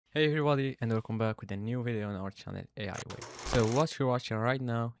Hey everybody, and welcome back with a new video on our channel AI Way. So what you're watching right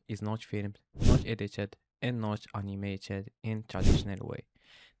now is not filmed, not edited, and not animated in traditional way.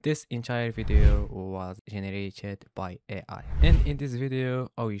 This entire video was generated by AI. And in this video,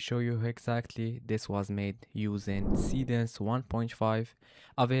 I will show you how exactly this was made using Seedance 1.5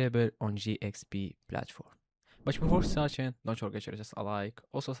 available on GXP platform. But before starting, don't forget to just a like,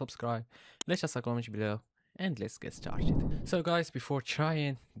 also subscribe, leave us a comment below, and let's get started. So guys, before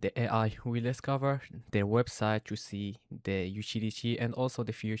trying the AI, we'll discover their website to see the utility and also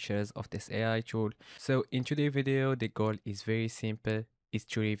the features of this AI tool. So in today's video, the goal is very simple. Is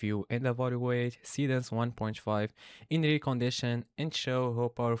to review and evaluate Seedance 1.5 in real condition and show how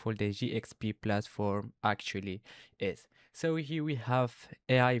powerful the GXP platform actually is. So here we have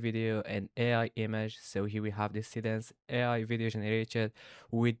AI video and AI image. So here we have the Seedance AI video generated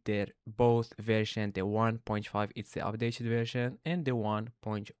with their both version. The 1.5 it's the updated version and the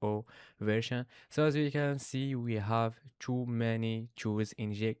 1.0 version. So as you can see, we have too many tools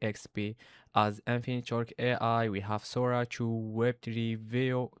in GXP as Infinite Torque AI, we have Sora 2, Web3,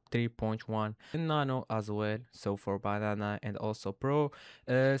 Veo 3.1, and Nano as well. So for Banana and also Pro.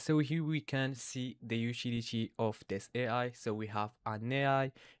 So here we can see the utility of this AI. So we have an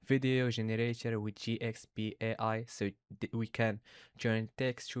AI video generator with GXP AI. So we can turn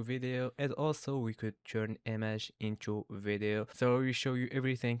text to video, and also we could turn image into video. So we show you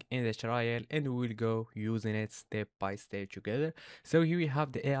everything in the trial and we will go using it step by step together. So here we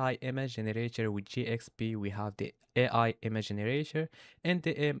have the AI image generator with GXP. We have the AI image generator and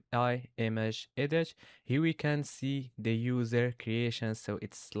the AI image edit. Here we can see the user creation. So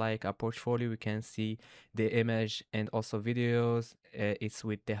it's like a portfolio. We can see the image and also videos. It's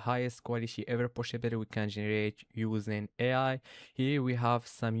with the highest quality ever possible we can generate using AI. Here we have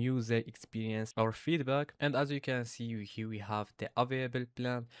some user experience or feedback, and as you can see here we have the available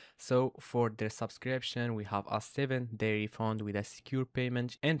plan. So for the subscription we have a 7-day refund with a secure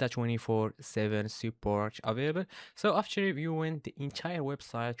payment and a 24/7 support available. So after reviewing the entire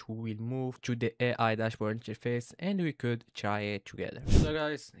website, we will move to the AI dashboard interface and we could try it together. So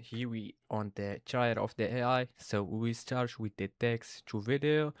guys, here we on the trial of the AI. So we will start with the text to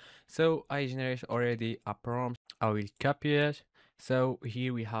video. So I generate already a prompt. I will copy it. So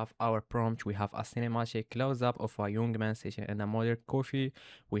here we have our prompt. We have a cinematic close-up of a young man sitting in a modern coffee.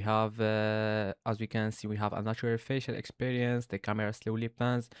 We have, as we can see, we have a natural facial experience. The camera slowly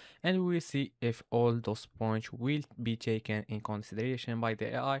pans, and we will see if all those points will be taken in consideration by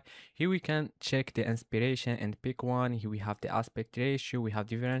the AI. Here we can check the inspiration and pick one. Here we have the aspect ratio. We have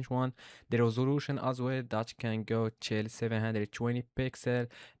different one. The resolution as well that can go till 720 pixel,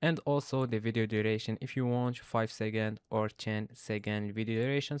 and also the video duration if you want 5 second or 10-second video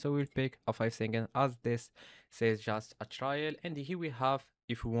duration. So we'll pick a 5 second as this says just a trial. And here we have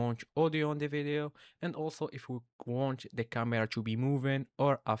if we want audio on the video, and also if we want the camera to be moving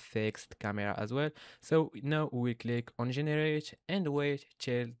or a fixed camera as well. So now we click on generate and wait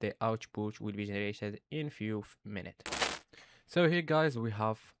till the output will be generated in few minutes. So here guys we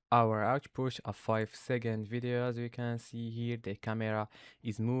have our output, a 5 second video. As you can see here the camera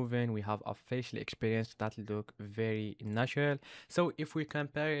is moving, we have a facial experience that look very natural. So if we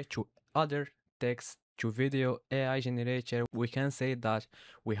compare it to other text to video AI generator, we can say that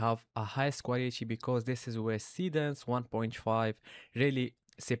we have a highest quality because this is where Seedance 1.5 really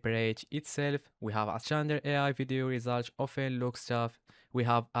separate itself. We have a standard AI video results often looks tough. We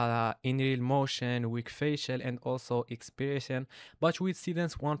have in real motion with facial and also expression, but with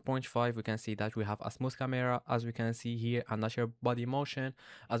Seedance 1.5 we can see that we have a smooth camera, as we can see here, a natural body motion,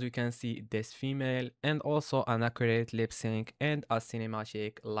 as we can see this female, and also an accurate lip sync and a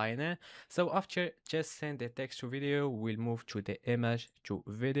cinematic liner. So after just send the text to video, we'll move to the image to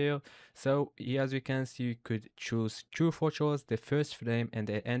video. So here as you can see you could choose two photos, the first frame and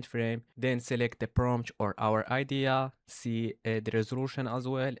the end frame, then select the prompt or our idea, see the resolution as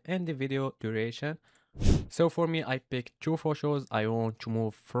well and the video duration. So for me, I picked two photos. I want to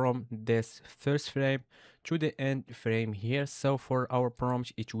move from this first frame to the end frame here. So for our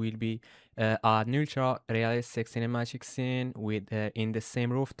prompt, it will be an ultra realistic cinematic scene with in the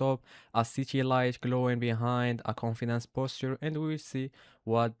same rooftop, a city light glowing behind, a confidence posture, and we will see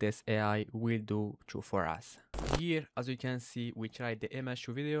what this AI will do for us. Here, as you can see, we tried the image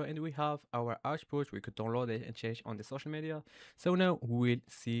to video and we have our output. We could download it and change on the social media. So now we'll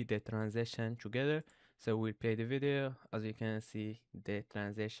see the transition together. So we'll play the video. As you can see, the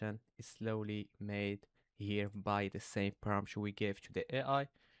transition is slowly made here by the same prompt we gave to the AI.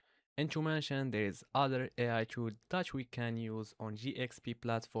 And to mention, there is other AI tool that we can use on GXP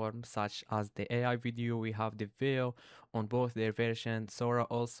platform, such as the AI video. We have the Veo on both their versions, Sora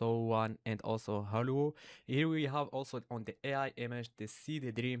also one, and also Hello. Here we have also on the AI image, the See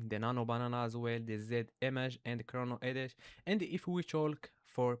the Dream, the Nano Banana as well, the Z image, and the Chrono Edit. And if we talk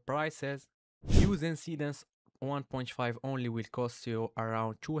for prices, using Seedance 1.5 only will cost you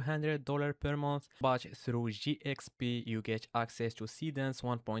around $200 per month, but through GXP you get access to Seedance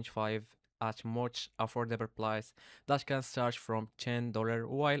 1.5 at much affordable price that can start from $10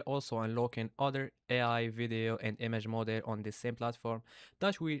 while also unlocking other AI video and image model on the same platform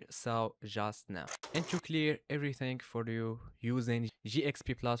that we saw just now. And to clear everything for you, using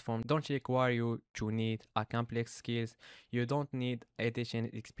GXP platform don't require you to need a complex skills, you don't need editing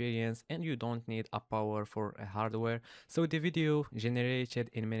experience, and you don't need a powerful hardware. So the video generated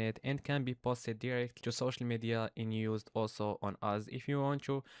in minute and can be posted directly to social media and used also on us if you want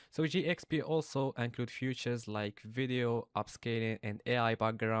to. So GXP also include features like video upscaling and AI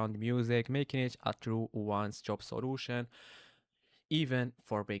background music, making it a true one-stop solution even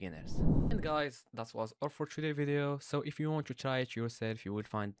for beginners. And guys, that was all for today's video. So if you want to try it yourself, you will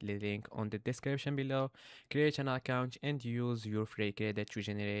find the link on the description below. Create an account and use your free credit to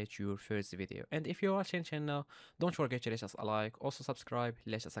generate your first video. And if you're watching channel, don't forget to let us a like, also subscribe,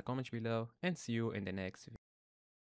 let us a comment below, and see you in the next video.